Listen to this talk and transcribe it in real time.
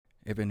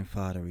Heavenly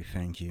Father, we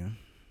thank you.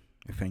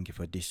 We thank you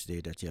for this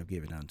day that you have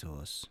given unto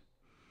us.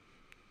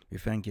 We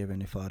thank you,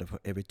 Heavenly Father, for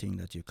everything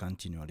that you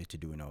continually to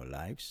do in our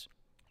lives.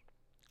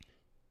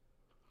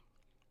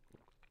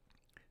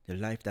 The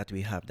life that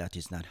we have that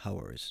is not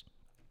ours.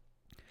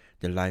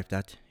 The life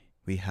that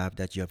we have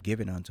that you have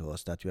given unto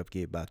us, that we have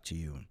gave back to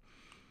you.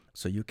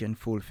 So you can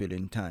fulfill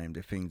in time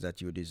the things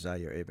that you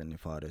desire, Heavenly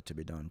Father, to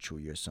be done through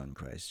your Son,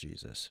 Christ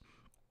Jesus.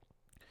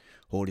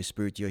 Holy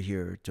Spirit, you're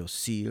here to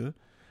seal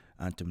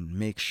and to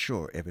make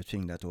sure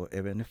everything that our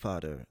Heavenly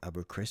Father have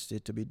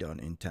requested to be done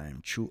in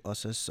time through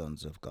us as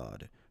sons of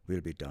God will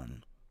be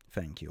done.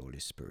 Thank you, Holy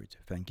Spirit.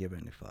 Thank you,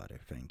 Heavenly Father.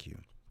 Thank you.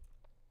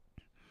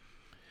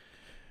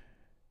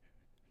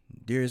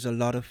 There's a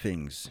lot of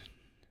things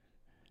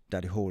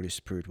that the Holy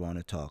Spirit want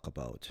to talk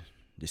about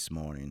this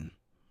morning.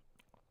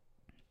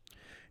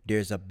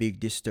 There's a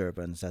big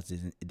disturbance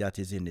that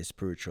is in the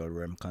spiritual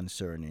realm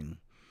concerning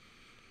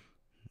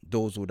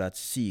those who that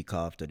seek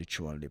after the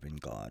true and living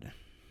God.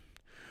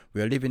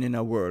 We are living in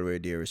a world where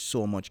there is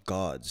so much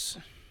gods.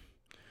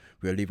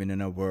 We are living in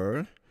a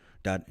world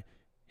that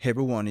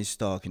everyone is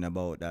talking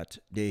about that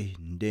they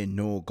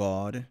know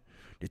God.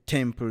 The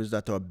temples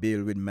that are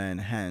built with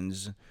man's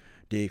hands,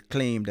 they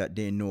claim that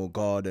they know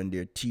God and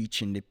they're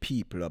teaching the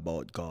people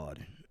about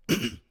God.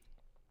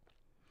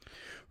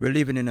 We're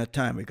living in a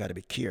time we got to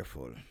be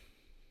careful.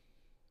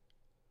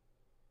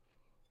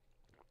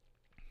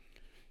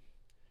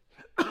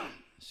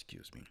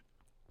 Excuse me.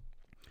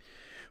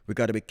 We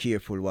got to be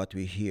careful what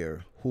we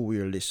hear, who we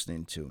are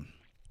listening to.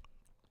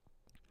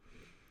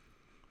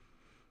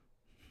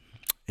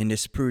 In the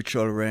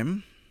spiritual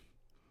realm,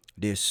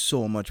 there's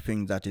so much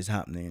things that is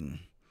happening.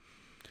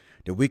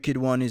 The wicked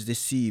one is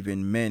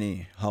deceiving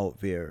many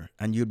out there,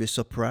 and you'll be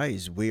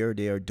surprised where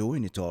they are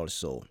doing it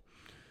also.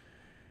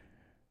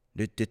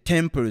 The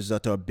temples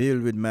that are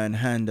built with man's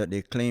hand that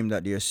they claim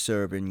that they are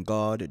serving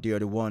God, they are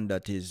the one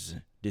that is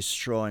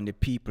destroying the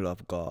people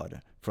of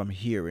God from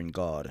hearing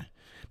God.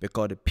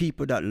 Because the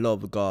people that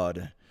love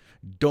God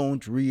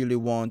don't really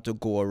want to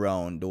go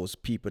around those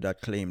people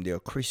that claim they're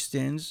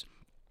Christians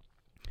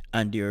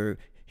and they're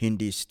in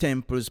these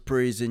temples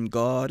praising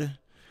God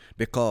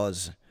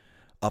because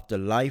of the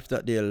life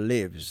that they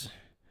live.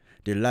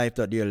 The life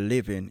that they're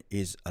living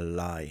is a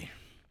lie.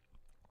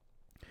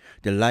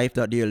 The life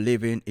that they're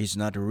living is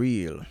not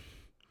real.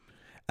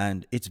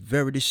 And it's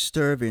very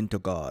disturbing to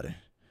God.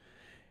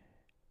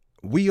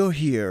 We are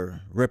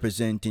here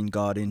representing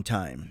God in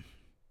time.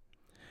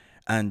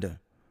 And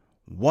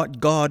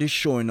what God is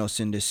showing us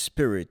in the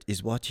spirit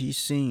is what he's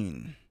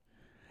seeing.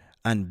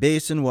 And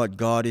based on what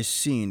God is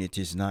seeing, it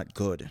is not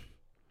good.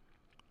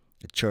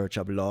 The church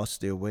have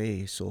lost their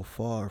way so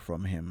far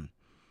from him.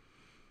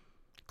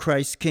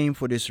 Christ came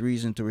for this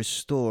reason, to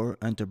restore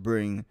and to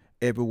bring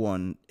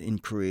everyone in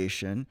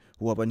creation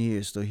who have an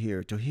ears to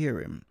hear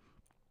him.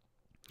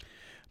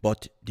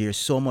 But there's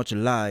so much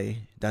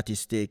lie that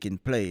is taking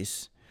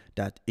place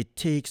that it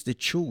takes the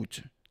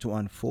truth to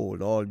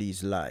unfold all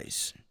these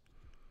lies.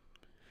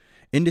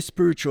 In the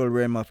spiritual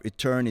realm of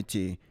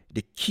eternity,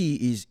 the key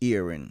is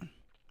hearing.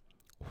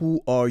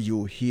 Who are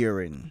you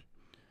hearing?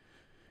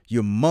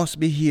 You must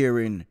be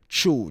hearing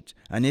truth.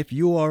 And if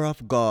you are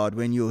of God,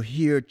 when you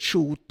hear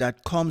truth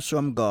that comes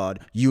from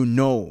God, you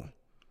know.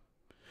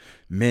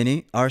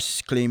 Many are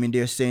claiming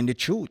they're saying the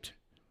truth.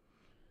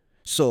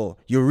 So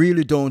you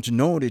really don't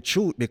know the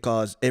truth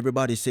because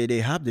everybody say they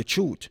have the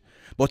truth.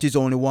 But it's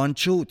only one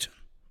truth.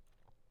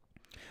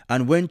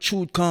 And when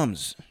truth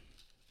comes,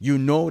 you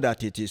know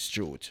that it is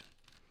truth.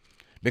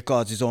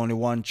 Because it's only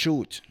one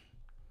truth.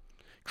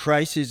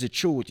 Christ is the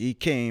truth. He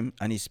came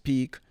and he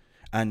speak,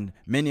 and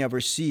many have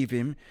received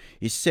him.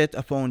 He set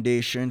a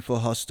foundation for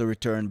us to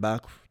return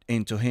back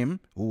into him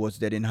who was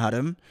dead in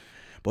Adam.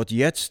 But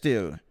yet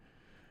still,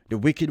 the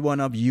wicked one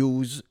have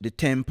used the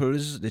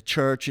temples, the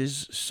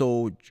churches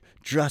so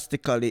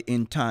drastically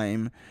in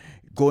time,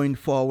 going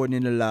forward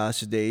in the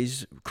last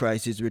days,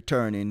 Christ is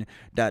returning,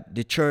 that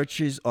the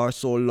churches are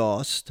so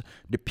lost.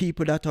 The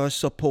people that are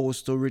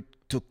supposed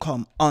to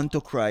come unto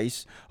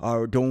Christ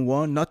or don't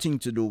want nothing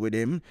to do with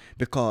him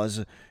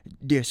because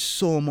there's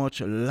so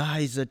much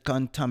lies that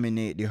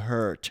contaminate the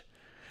hurt.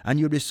 And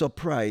you'll be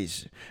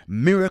surprised.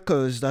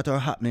 Miracles that are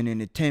happening in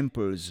the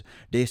temples,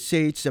 they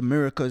say it's the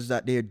miracles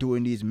that they're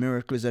doing, these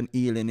miracles and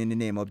healing in the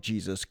name of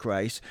Jesus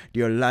Christ.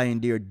 They're lying,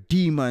 they're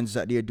demons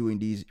that they're doing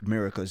these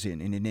miracles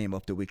in the name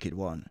of the wicked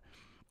one.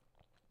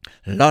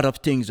 A lot of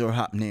things are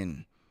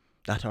happening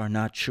that are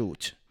not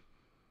truth.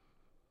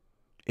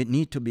 It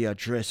needs to be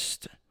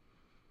addressed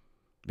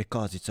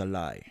because it's a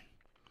lie.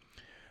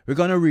 We're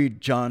going to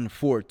read John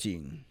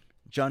 14.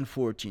 John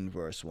 14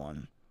 verse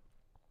 1.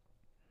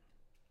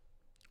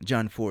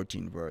 John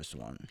 14 verse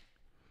 1.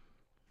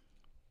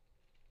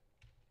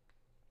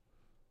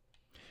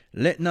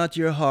 Let not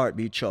your heart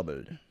be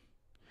troubled.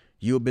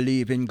 You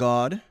believe in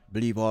God,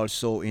 believe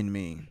also in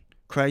me.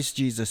 Christ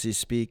Jesus is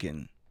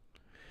speaking.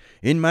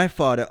 In my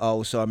Father's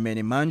house are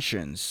many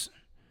mansions.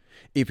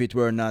 If it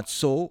were not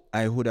so,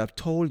 I would have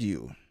told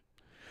you.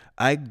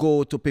 I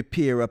go to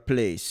prepare a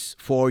place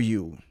for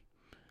you.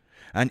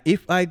 And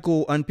if I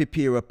go and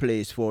prepare a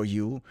place for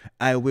you,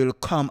 I will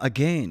come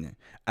again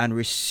and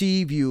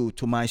receive you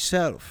to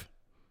myself,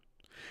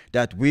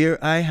 that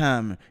where I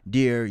am,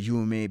 there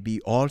you may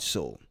be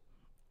also.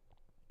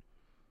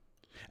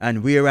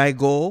 And where I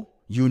go,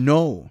 you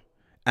know,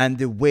 and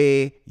the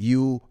way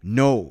you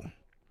know.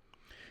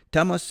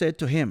 Thomas said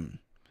to him,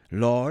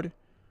 Lord,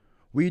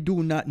 we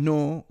do not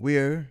know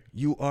where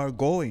you are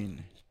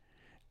going,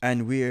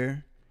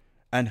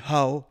 and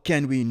how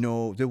can we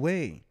know the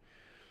way?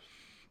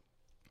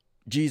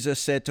 Jesus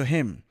said to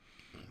him,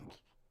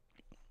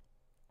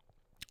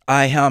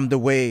 I am the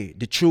way,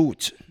 the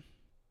truth.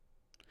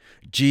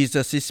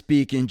 Jesus is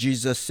speaking.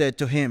 Jesus said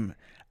to him,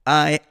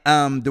 I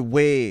am the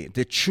way,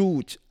 the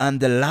truth, and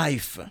the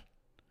life.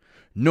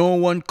 No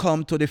one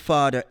come to the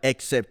Father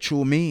except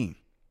through me.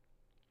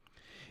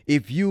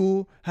 If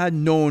you had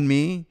known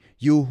me,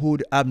 you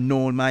would have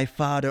known my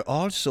Father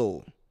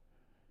also.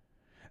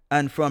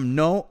 And from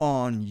now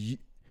on,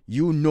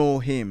 you know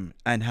him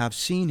and have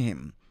seen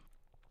him.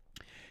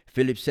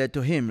 Philip said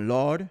to him,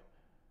 Lord,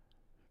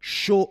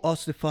 show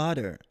us the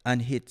Father,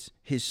 and it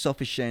is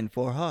sufficient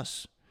for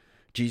us.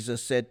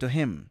 Jesus said to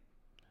him,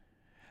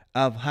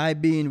 have I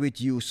been with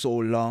you so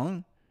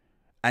long,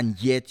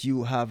 and yet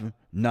you have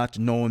not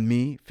known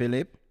me,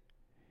 Philip?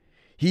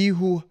 He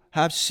who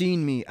have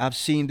seen me have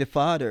seen the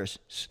Father.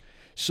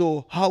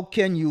 So how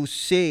can you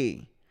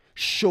say,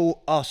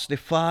 show us the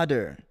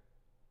Father?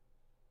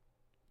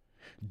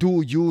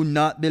 Do you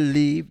not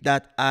believe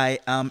that I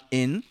am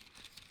in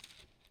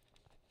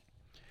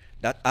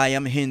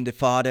the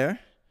Father,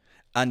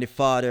 and the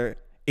Father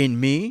in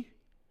me?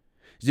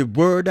 The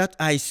word that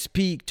I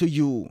speak to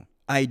you,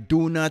 I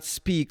do not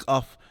speak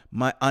on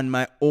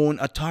my own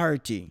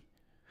authority,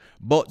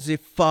 but the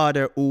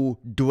Father who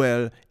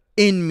dwells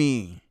in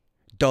me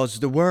does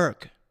the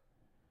work.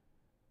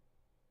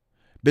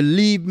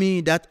 Believe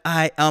me that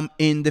I am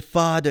in the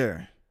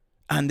Father,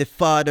 and the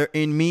Father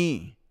in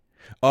me,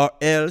 or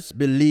else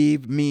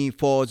believe me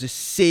for the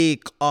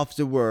sake of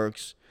the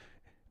works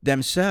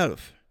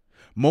themselves.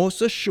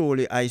 Most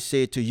assuredly I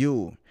say to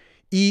you,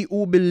 he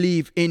who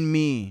believes in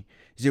me,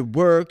 the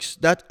works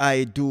that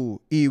I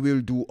do, he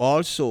will do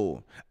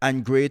also,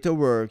 and greater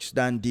works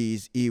than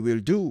these he will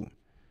do,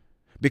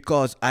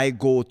 because I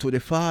go to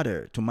the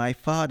Father, to my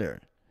Father.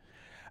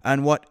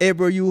 And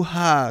whatever you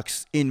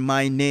ask in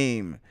my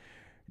name,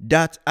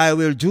 that I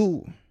will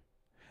do,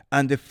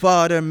 and the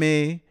Father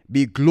may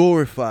be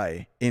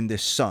glorified in the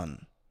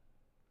Son.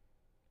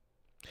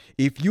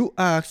 If you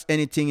ask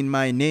anything in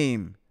my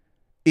name,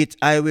 it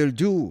I will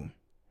do.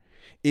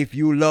 If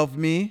you love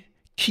me,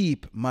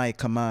 keep my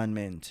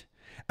commandment.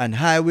 And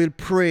I will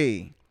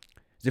pray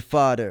the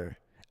Father,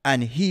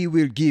 and he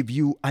will give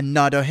you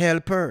another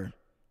helper.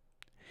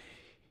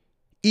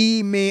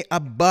 He may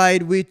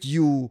abide with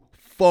you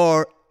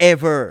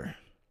forever.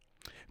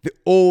 The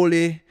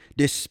Holy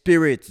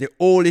Spirit,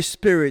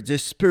 the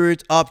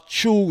Spirit of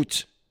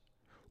truth,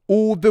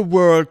 who the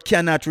world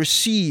cannot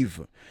receive,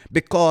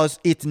 because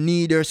it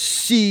neither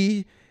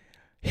see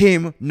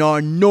him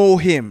nor know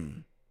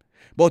him.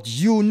 But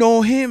you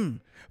know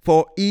him,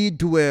 for he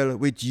dwell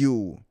with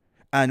you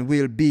and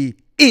will be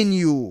in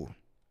you.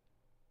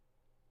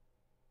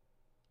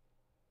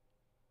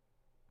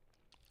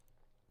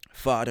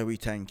 Father, we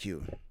thank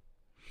you.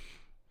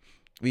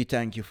 We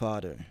thank you,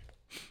 Father.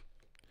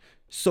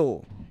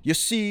 So, you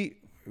see,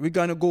 we're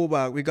going to go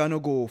back. We're going to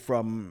go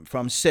from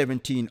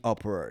 17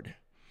 upward.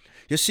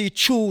 You see,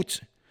 truth.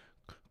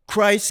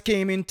 Christ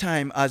came in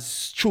time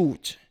as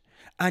truth.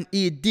 And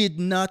he did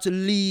not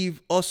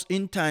leave us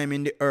in time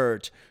in the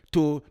earth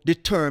to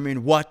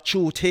determine what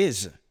truth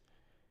is.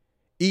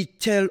 He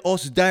tells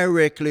us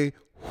directly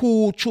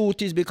who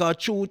truth is, because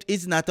truth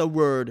is not a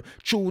word.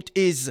 Truth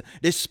is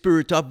the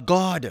Spirit of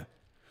God.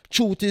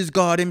 Truth is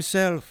God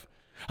himself.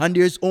 And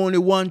there's only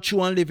one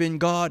true and living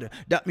God.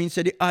 That means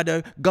that the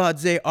other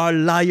gods, they are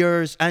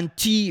liars and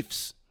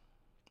thieves.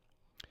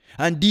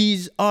 And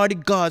these are the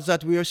gods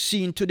that we are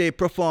seeing today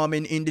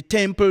performing in the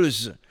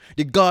temples.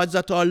 The gods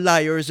that are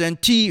liars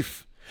and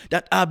thieves,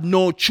 that have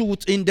no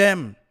truth in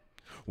them.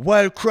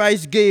 While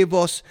Christ gave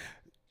us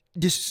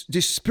the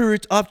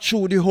Spirit of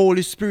truth, the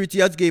Holy Spirit he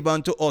has given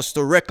unto us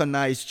to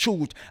recognize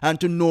truth and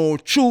to know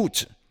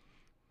truth.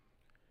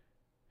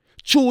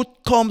 Truth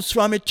comes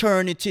from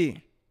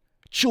eternity.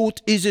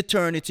 Truth is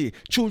eternity.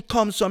 Truth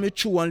comes from the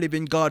true and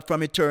living God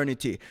from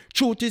eternity.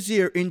 Truth is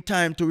here in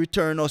time to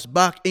return us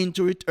back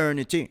into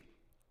eternity.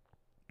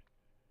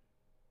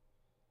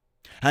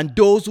 And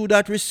those who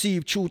that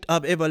receive truth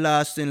have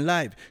everlasting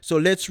life. So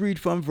let's read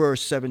from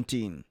verse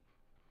 17.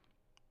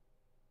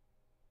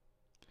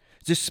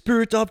 The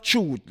Spirit of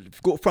truth,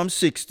 go from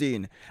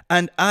 16.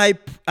 And I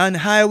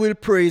will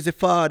praise the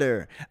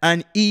Father,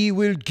 and he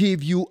will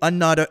give you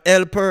another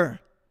helper.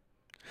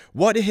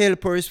 What the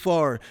helper is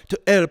for? To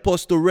help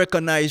us to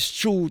recognize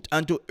truth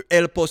and to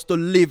help us to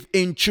live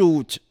in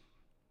truth.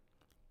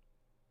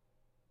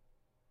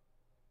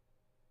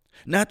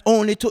 Not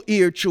only to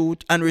hear truth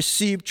and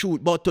receive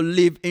truth, but to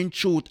live in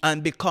truth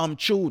and become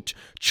truth.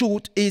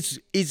 Truth is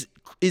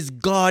is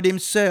God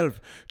himself.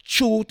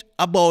 Truth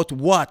about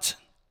what?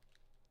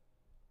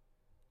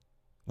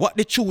 What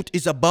the truth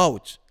is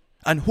about.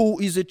 And who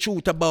is the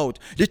truth about?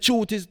 The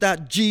truth is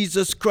that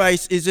Jesus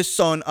Christ is the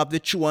Son of the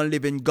true and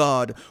living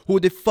God, who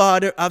the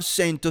Father have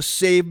sent to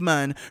save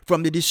man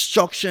from the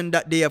destruction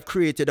that they have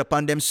created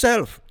upon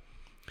themselves,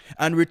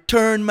 and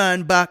return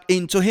man back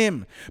into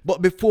him.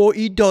 But before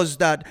he does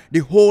that, the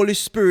Holy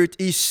Spirit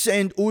is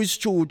sent, who is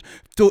truth,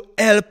 to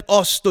help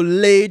us to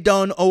lay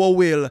down our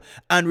will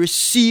and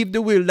receive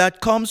the will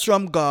that comes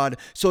from God,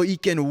 so he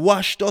can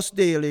wash us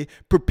daily,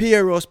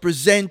 prepare us,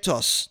 present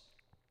us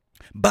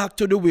back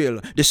to the will,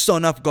 the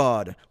Son of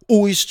God,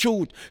 who is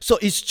truth. So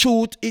it's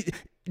truth.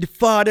 The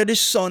Father, the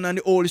Son, and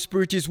the Holy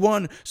Spirit is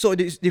one. So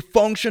the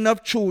function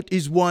of truth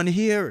is one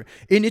here.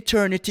 In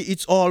eternity,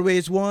 it's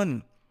always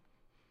one.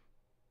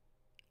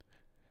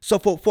 So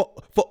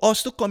for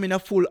us to come in a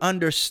full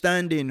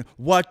understanding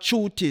what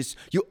truth is,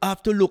 you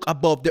have to look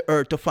above the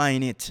earth to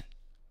find it.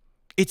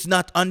 It's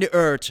not on the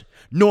earth.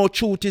 No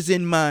truth is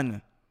in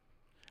man.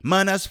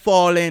 Man has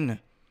fallen.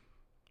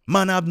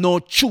 Man have no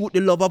truth.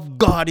 The love of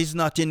God is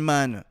not in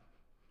man.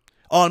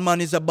 All man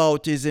is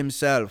about is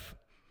himself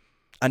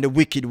and the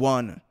wicked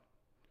one.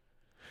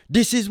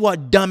 This is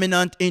what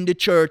dominant in the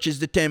church is,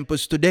 the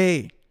temples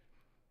today.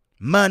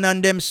 Man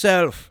and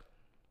themselves.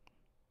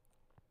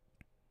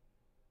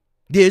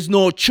 There is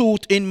no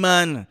truth in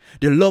man.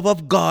 The love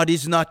of God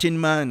is not in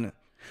man.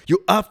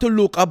 You have to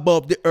look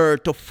above the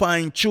earth to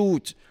find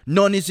truth.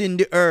 None is in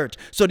the earth.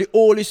 So the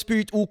Holy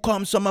Spirit who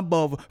comes from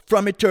above,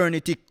 from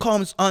eternity,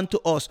 comes unto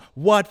us.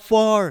 What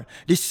for?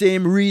 The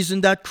same reason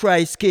that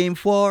Christ came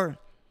for.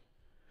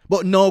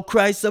 But now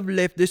Christ have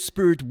left the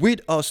Spirit with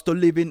us to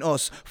live in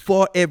us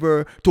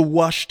forever, to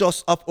wash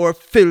us of our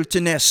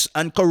filthiness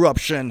and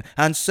corruption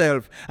and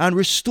self, and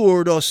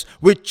restored us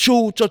with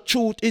truth. So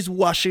truth is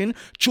washing,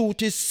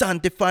 truth is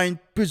sanctifying,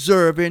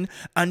 preserving,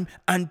 and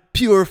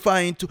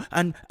purifying,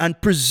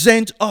 and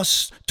present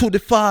us to the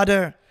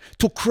Father,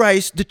 to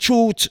Christ, the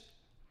truth.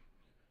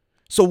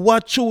 So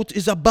what truth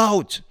is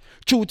about?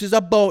 Truth is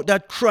about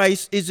that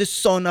Christ is the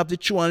Son of the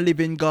true and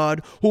living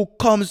God, who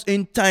comes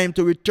in time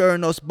to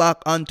return us back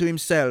unto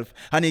himself.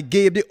 And he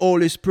gave the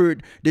Holy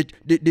Spirit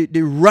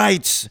the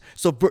rights.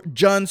 So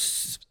John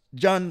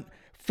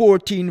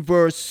 14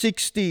 verse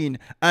 16,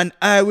 and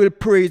I will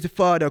pray the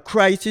Father.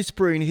 Christ is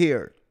praying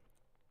here.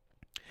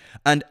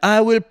 And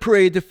I will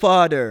pray the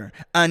Father,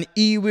 and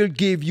he will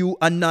give you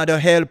another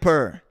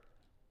helper.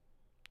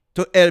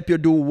 To help you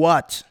do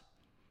what?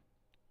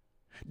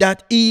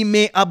 That he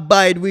may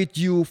abide with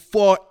you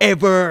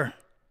forever.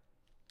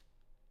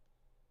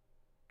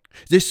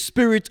 The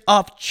Spirit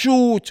of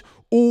truth,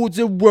 who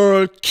the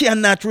world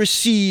cannot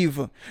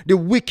receive. The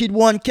wicked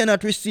one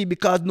cannot receive,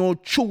 because no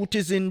truth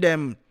is in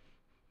them.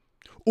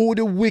 Who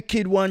the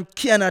wicked one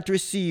cannot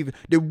receive.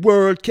 The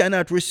world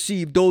cannot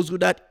receive. Those who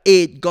that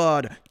hate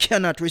God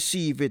cannot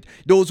receive it.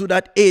 Those who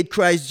that hate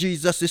Christ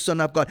Jesus, the Son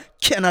of God,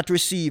 cannot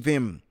receive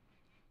him.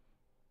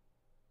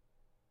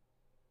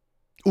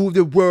 Who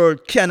the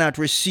world cannot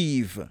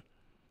receive,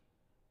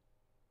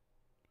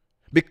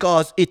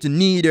 because it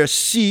neither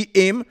see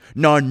him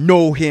nor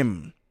know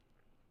him.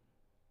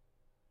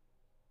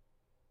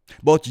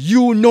 But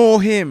you know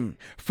him,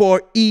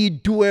 for he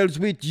dwells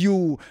with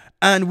you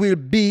and will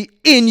be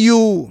in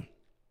you.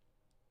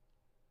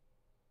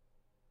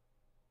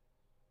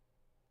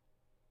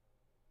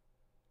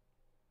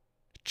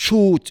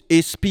 Truth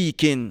is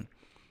speaking.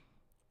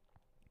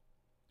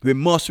 We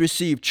must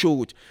receive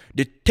truth.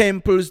 The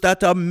temples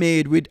that are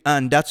made with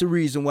hand, that's the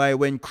reason why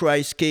when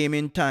Christ came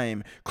in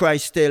time,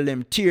 Christ tell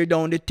them, tear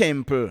down the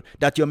temple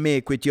that you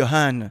make with your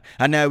hand,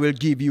 and I will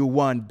give you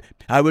one.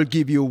 I will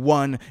give you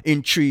one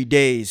in 3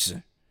 days.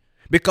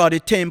 Because the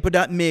temple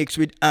that makes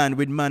with hand,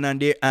 with man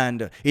and their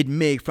hand, it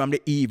make from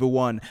the evil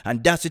one.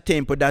 And that's the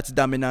temple that's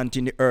dominant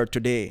in the earth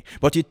today.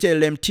 But you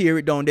tell them, tear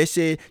it down. They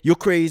say, you're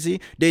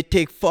crazy. They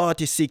take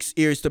 46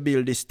 years to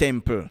build this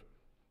temple.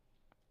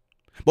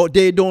 But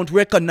they don't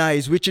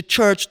recognize, which the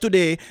church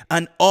today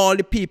and all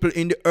the people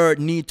in the earth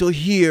need to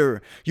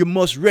hear. You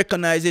must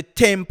recognize the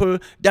temple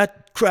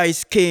that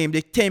Christ came.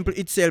 The temple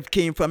itself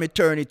came from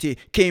eternity,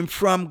 came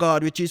from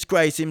God, which is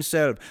Christ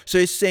himself. So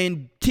he's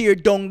saying, tear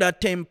down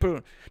that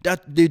temple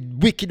that the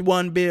wicked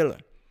one built,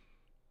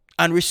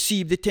 and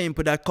receive the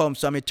temple that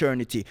comes from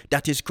eternity.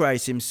 That is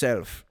Christ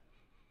himself.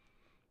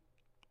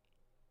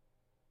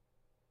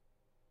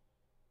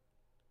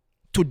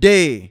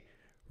 Today,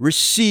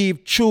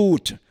 receive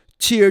truth.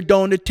 Tear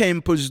down the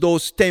temples,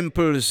 those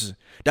temples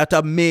that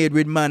are made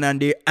with man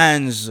and their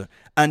hands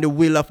and the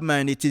will of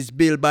man. It is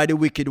built by the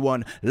wicked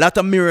one. A lot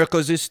of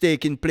miracles is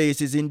taking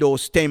places in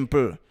those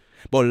temples.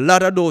 But a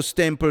lot of those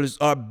temples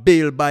are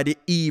built by the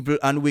evil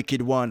and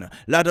wicked one. A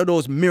lot of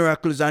those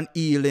miracles and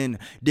healing,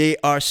 they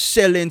are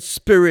selling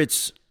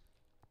spirits.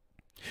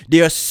 They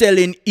are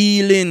selling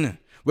healing.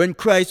 When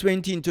Christ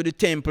went into the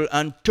temple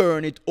and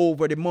turned it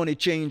over the money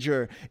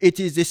changer, it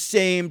is the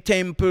same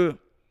temple.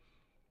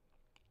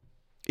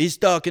 He's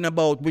talking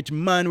about which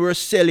man were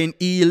selling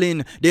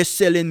healing. They're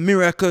selling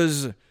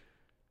miracles.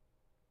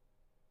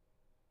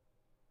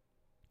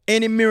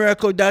 Any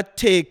miracle that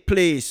take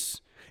place,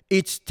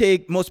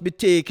 must be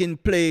taking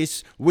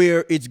place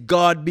where it's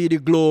God be the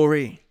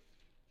glory.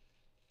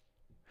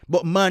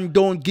 But man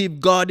don't give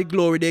God the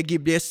glory, they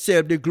give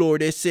themselves the glory.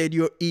 They said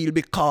you're healed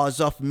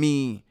because of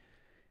me.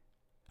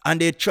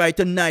 And they try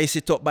to nice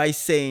it up by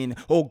saying,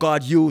 oh,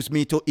 God used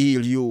me to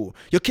heal you.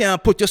 You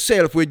can't put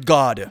yourself with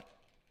God.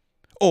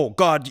 Oh,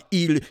 God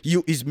heal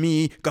you is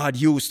me, God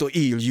used to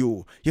heal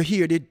you. You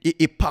hear the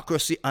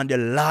hypocrisy and the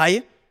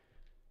lie?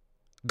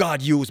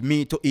 God used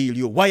me to heal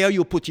you. Why are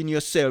you putting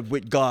yourself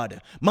with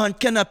God? Man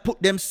cannot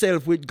put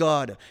themselves with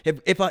God.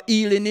 If a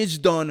healing is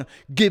done,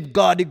 give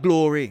God the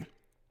glory.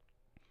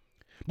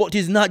 But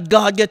it's not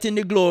God getting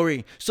the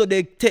glory. So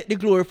they take the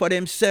glory for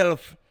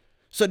themselves.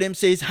 So them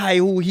say it's I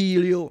who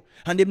heal you.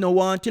 And they don't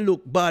want to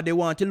look bad. They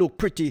want to look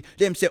pretty.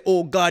 Them say,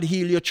 oh, God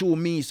heal you through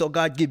me. So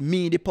God give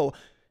me the power.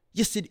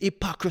 You see the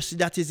hypocrisy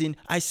that is in.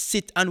 I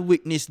sit and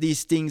witness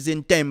these things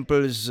in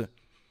temples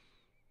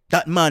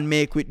that man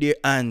make with their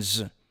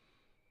hands.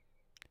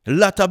 A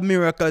lot of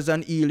miracles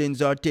and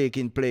healings are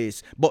taking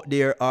place, but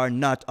they are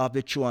not of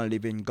the true and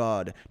living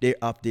God. They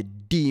are of the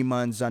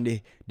demons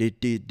and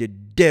the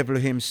devil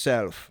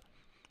himself.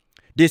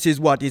 This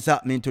is what is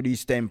happening to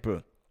these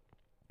temples.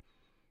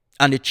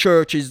 And the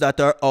churches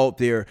that are out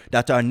there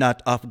that are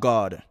not of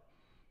God.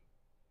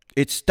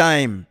 It's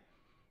time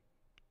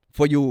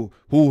for you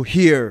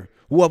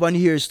whoever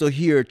hears to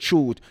hear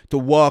truth, to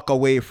walk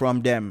away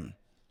from them.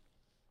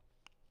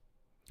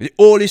 The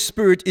Holy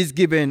Spirit is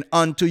given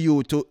unto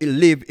you to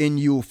live in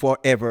you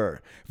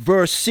forever.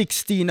 Verse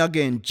 16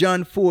 again,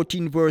 John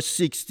 14 verse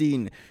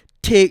 16.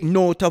 Take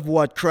note of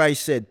what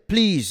Christ said.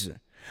 Please,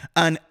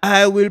 and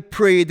I will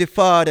pray the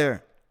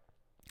Father.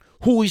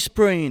 Who is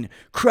praying?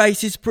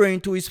 Christ is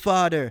praying to his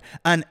Father.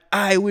 And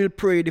I will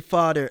pray the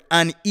Father.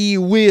 And he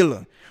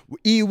will.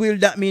 He will,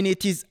 that means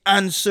it is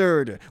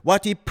answered.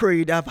 What he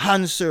prayed, have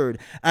answered.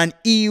 And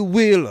he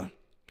will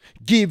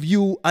give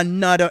you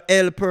another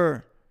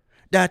helper,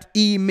 that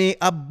he may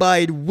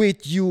abide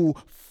with you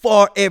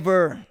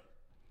forever.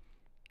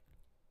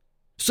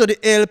 So the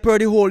helper,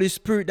 the Holy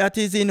Spirit that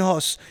is in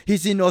us,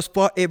 he's in us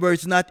forever.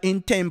 It's not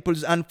in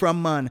temples and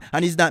from man.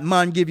 And it's not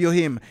man give you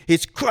him.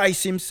 It's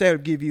Christ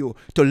himself give you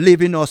to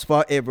live in us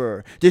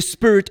forever. The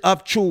Spirit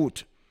of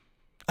truth.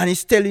 And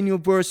he's telling you,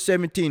 verse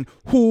 17,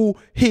 who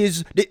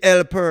is the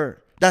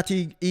helper that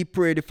he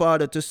prayed the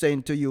Father to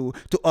send to you,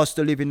 to us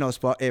to live in us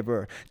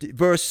forever.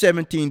 Verse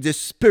 17, the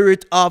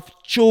Spirit of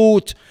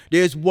truth.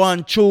 There's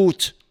one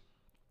truth.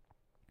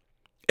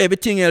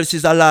 Everything else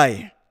is a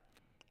lie.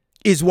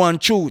 Is one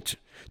truth.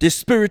 The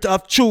Spirit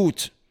of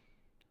truth,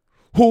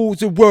 who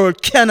the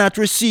world cannot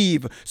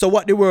receive. So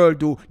what the world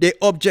do? They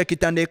object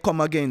it and they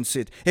come against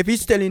it. If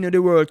he's telling you the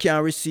world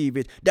can't receive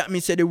it, that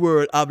means that the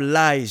world have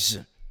lies.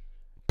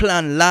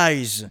 Plan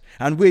lies.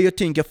 And where you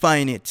think you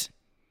find it?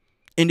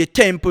 In the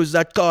temples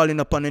that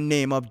calling upon the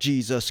name of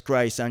Jesus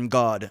Christ and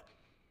God.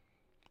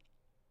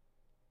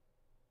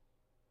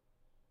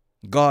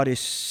 God is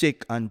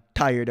sick and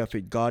tired of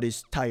it. God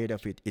is tired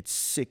of it. It's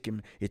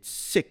sickening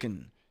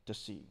to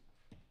see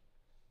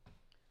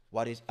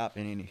what is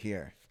happening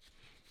here.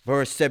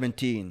 Verse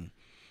 17.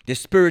 The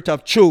Spirit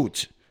of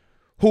truth,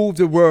 who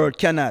the world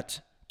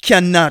cannot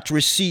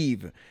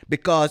receive,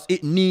 because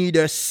it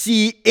neither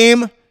see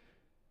him.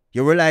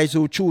 You realize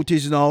who truth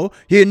is now?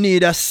 You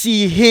neither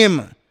see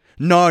him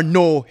nor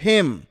know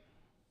him.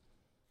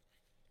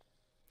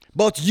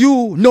 But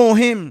you know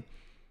him,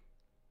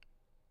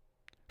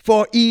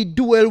 for he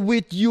dwell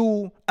with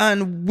you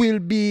and will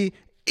be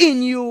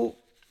in you.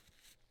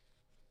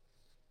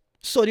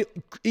 So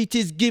it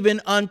is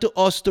given unto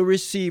us to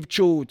receive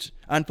truth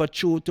and for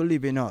truth to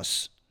live in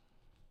us.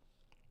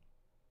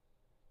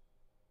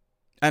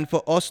 And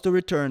for us to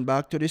return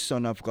back to the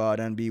Son of God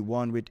and be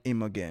one with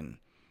him again.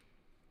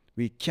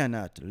 We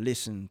cannot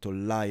listen to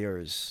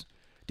liars.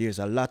 There's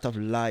a lot of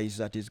lies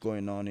that is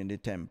going on in the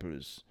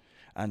temples.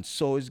 And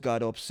so is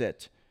God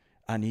upset.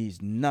 And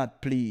he's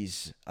not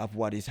pleased of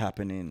what is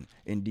happening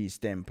in these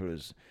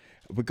temples.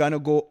 We're going to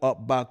go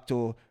back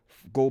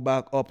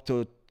up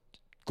to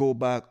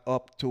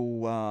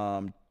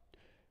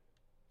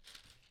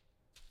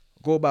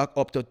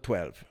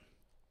 12.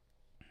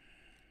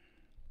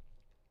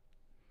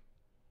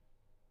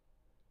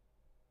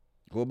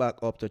 Go back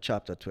up to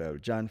chapter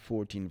 12, John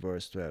 14,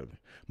 verse 12.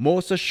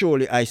 Most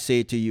assuredly I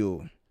say to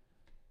you,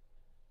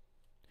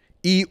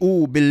 he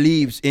who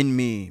believes in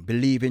me,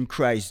 believe in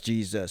Christ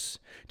Jesus.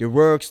 The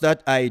works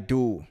that I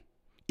do,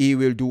 he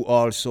will do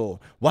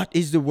also. What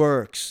is the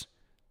works?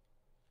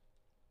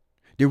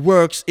 The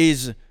works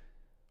is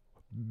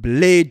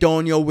lay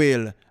down your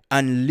will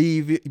and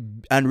leave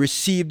and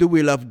receive the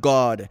will of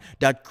God,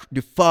 that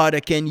the Father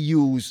can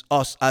use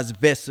us as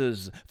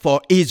vessels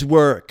for his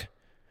work.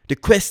 The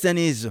question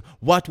is,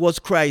 what was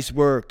Christ's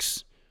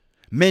works?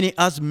 Many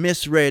has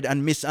misread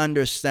and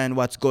misunderstand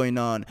what's going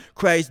on.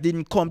 Christ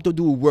didn't come to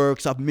do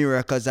works of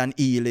miracles and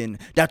healing.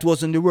 That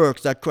wasn't the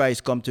works that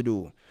Christ come to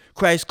do.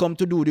 Christ come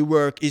to do the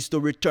work is to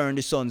return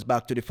the sons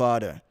back to the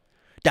Father.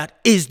 That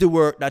is the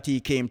work that he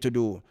came to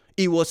do.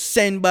 He was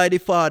sent by the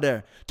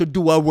Father to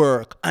do a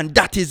work, and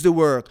that is the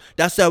work.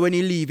 That's why when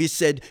he leave, he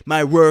said,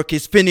 my work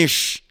is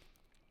finished.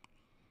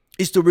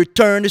 It's to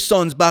return the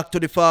sons back to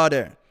the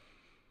Father.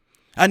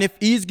 And if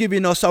he's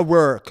giving us a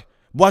work,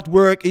 what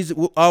work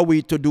are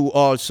we to do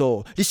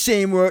also? The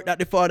same work that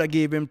the Father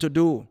gave him to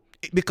do.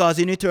 Because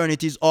in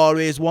eternity is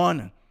always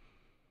one.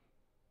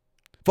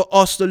 For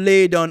us to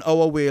lay down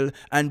our will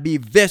and be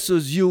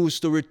vessels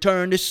used to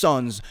return the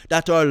sons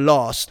that are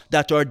lost,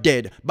 that are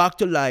dead, back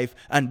to life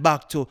and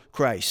back to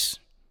Christ.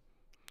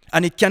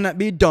 And it cannot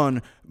be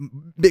done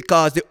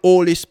because the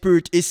Holy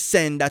Spirit is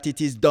sent, that it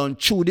is done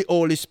through the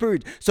Holy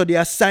Spirit. So the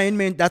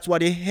assignment, that's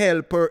what the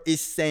helper is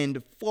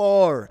sent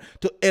for,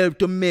 to help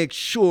to make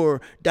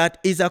sure that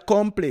is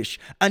accomplished.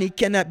 And it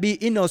cannot be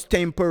in us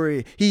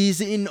temporary. He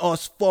is in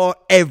us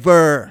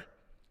forever.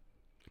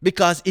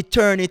 Because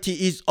eternity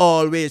is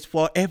always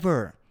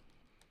forever.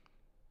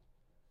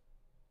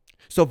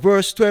 So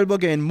verse 12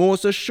 again,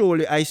 most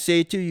assuredly I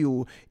say to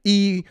you,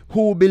 he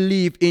who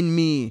believe in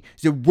me,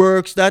 the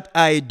works that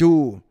I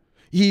do,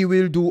 he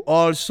will do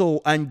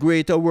also, and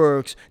greater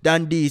works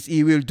than these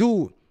he will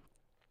do.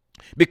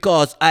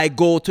 Because I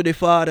go to the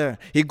Father.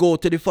 He go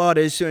to the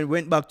Father, his son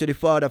went back to the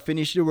Father,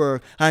 finished the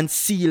work, and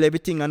seal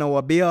everything on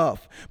our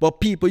behalf.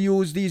 But people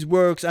use these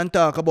works and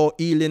talk about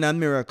healing and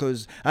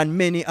miracles, and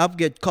many have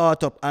get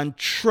caught up and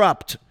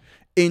trapped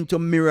into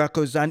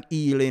miracles and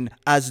healing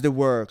as the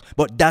work.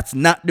 But that's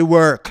not the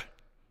work.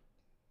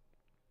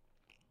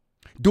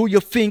 Do you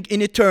think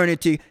in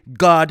eternity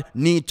God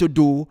need to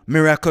do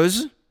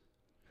miracles?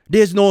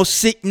 There's no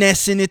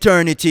sickness in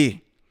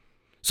eternity.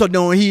 So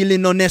no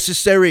healing not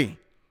necessary.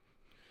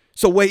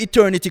 So where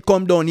eternity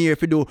come down here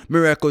if you do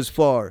miracles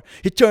for?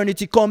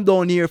 Eternity come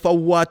down here for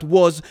what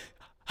was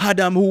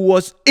Adam, who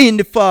was in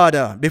the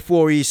Father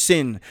before he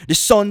sinned. The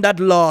Son that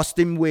lost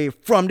him way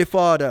from the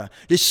Father.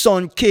 The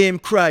Son came,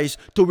 Christ,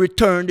 to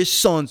return the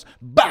sons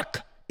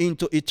back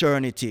into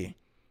eternity.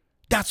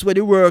 That's what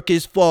the work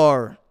is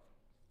for.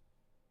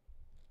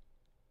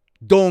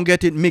 Don't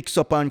get it mixed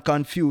up and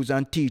confused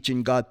and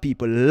teaching God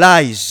people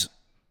lies.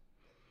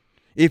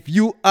 If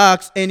you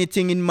ask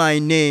anything in my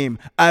name,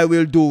 I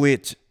will do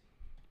it.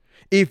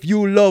 If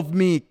you love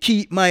me,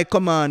 keep my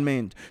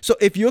commandment. So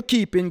if you're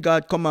keeping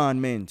God's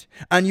commandment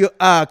and you're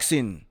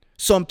asking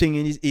something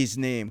in his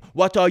name,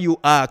 what are you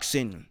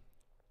asking?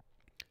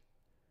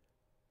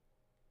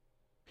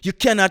 You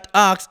cannot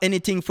ask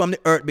anything from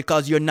the earth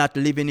because you're not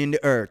living in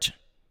the earth.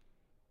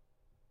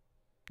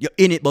 You're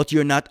in it, but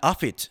you're not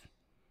of it.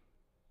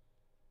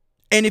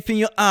 Anything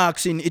you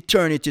ask in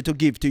eternity to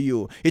give to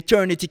you,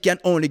 eternity can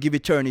only give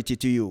eternity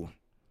to you.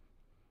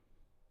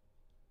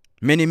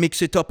 Many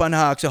mix it up and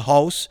ask a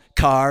house,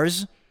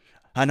 cars,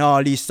 and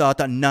all these sort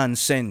of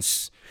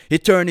nonsense.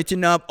 Eternity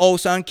not have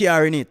house and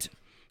car in it.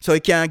 So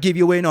it can't give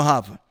you what you don't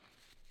have.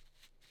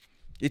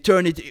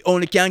 Eternity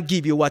only can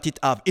give you what it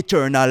have,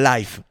 eternal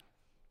life.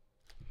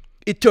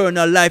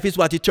 Eternal life is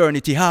what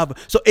eternity have.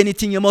 So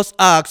anything you must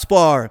ask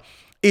for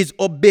is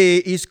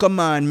obey his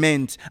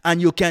commandment,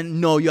 and you can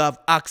know you have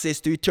access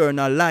to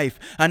eternal life.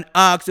 And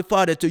ask the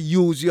Father to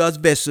use you as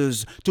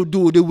vessels to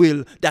do the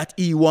will that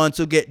he wants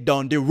to get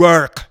done, the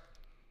work.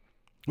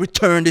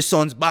 Return the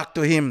sons back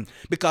to him,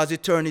 because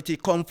eternity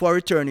come for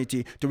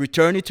eternity, to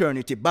return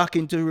eternity back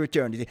into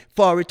eternity,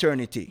 for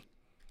eternity.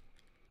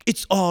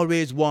 It's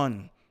always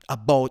one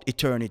about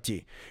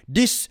eternity.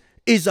 This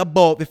is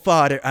about the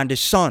Father and the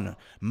Son.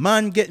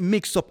 Man get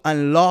mixed up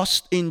and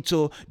lost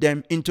into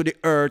the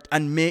earth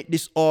and make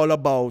this all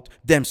about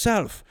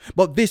themselves.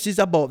 But this is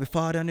about the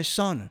Father and the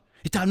Son.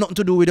 It has nothing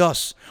to do with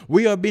us.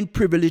 We have been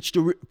privileged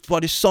for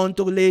the Son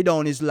to lay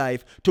down his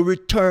life to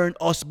return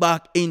us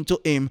back into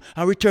him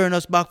and return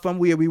us back from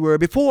where we were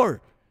before.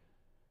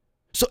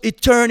 So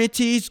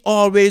eternity is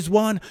always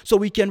one. So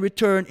we can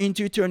return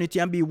into eternity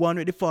and be one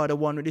with the Father,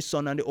 one with the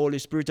Son and the Holy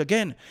Spirit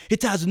again.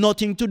 It has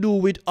nothing to do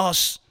with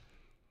us.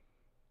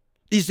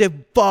 It's the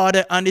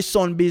Father and the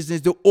Son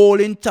business. The whole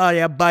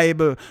entire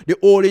Bible, the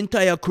whole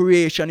entire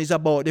creation is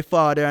about the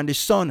Father and the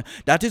Son.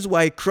 That is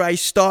why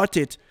Christ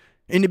started.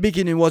 In the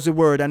beginning was the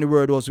Word, and the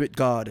Word was with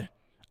God,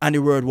 and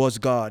the Word was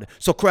God.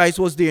 So Christ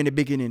was there in the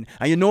beginning.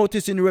 And you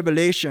notice in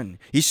Revelation,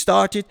 he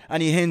started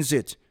and he ends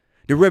it.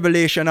 The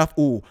revelation of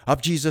who?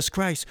 Of Jesus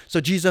Christ. So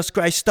Jesus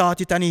Christ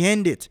started and he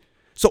ended it.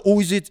 So who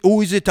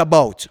is it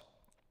about?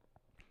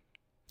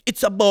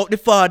 It's about the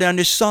Father and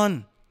the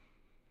Son.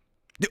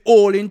 The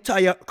whole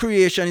entire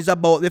creation is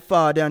about the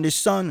Father and the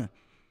Son.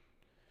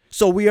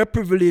 So we are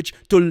privileged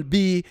to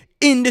be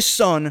in the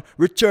Son,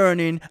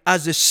 returning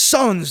as the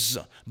sons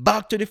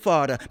back to the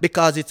Father,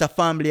 because it's a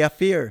family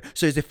affair.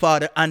 So it's the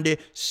Father and the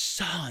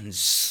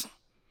sons.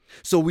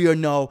 So we are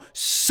now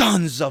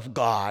sons of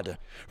God,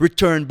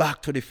 return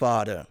back to the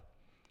Father.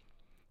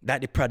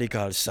 That the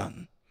prodigal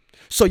son.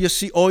 So you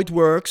see how it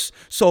works.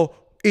 So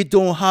it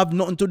don't have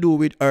nothing to do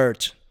with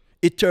earth.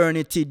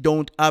 Eternity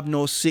don't have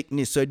no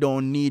sickness, so it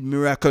don't need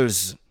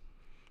miracles.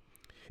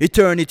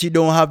 Eternity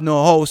don't have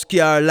no house,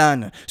 car,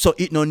 land, so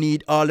it no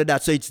need all of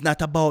that. So it's not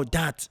about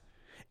that.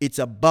 It's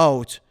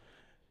about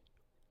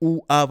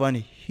Who have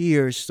an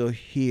ears to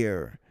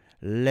hear,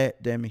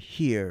 let them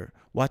hear.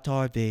 What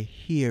are they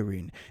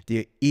hearing?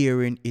 They're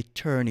hearing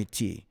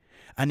eternity.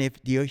 And if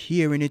you're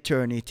hearing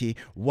eternity,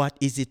 what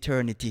is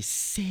eternity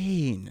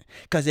saying?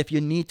 Because if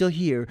you need to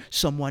hear,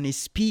 someone is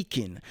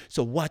speaking.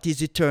 So what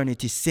is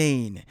eternity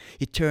saying?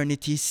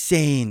 Eternity is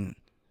saying,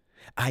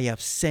 I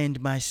have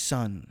sent my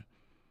son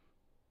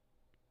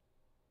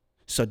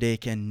so they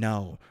can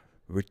now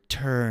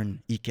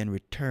return. He can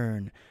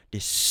return the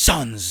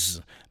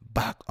sons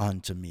back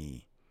unto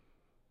me.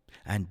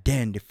 And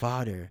then the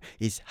father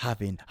is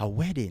having a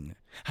wedding,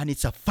 and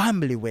it's a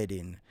family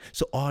wedding.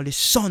 So all the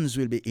sons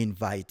will be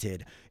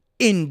invited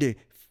in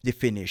the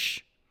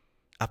finish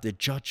of the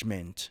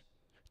judgment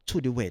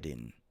to the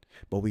wedding.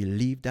 But we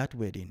leave that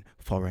wedding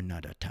for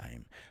another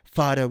time.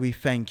 Father, we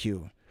thank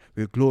you.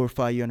 We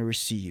glorify you and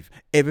receive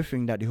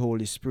everything that the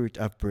Holy Spirit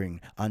have bring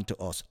unto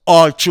us.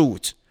 All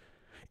truth.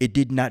 It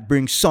did not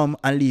bring some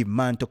and leave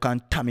man to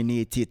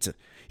contaminate it.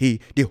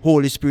 The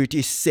Holy Spirit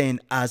is saying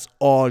as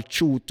all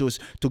truth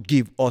to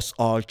give us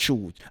all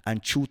truth.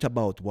 And truth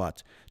about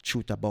what?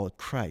 Truth about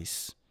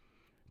Christ,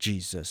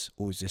 Jesus,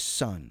 who is the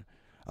Son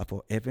of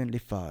our Heavenly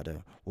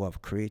Father, who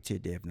have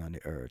created the heaven and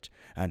the earth.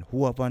 And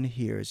whoever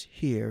hears,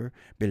 hear,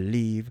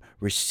 believe,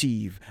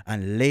 receive,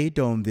 and lay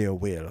down their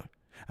will,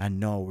 and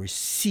now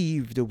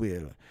receive the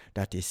will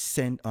that is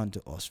sent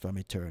unto us from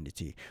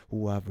eternity,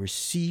 who have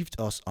received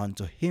us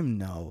unto him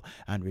now,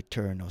 and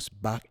return us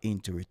back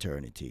into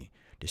eternity,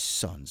 the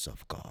sons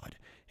of God.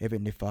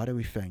 Heavenly Father,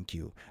 we thank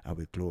you and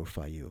we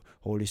glorify you.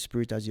 Holy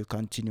Spirit, as you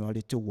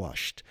continually to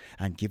wash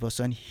and give us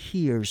an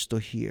ears to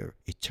hear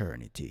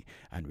eternity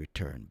and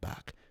return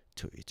back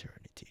to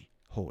eternity.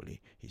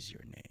 Holy is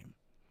your name.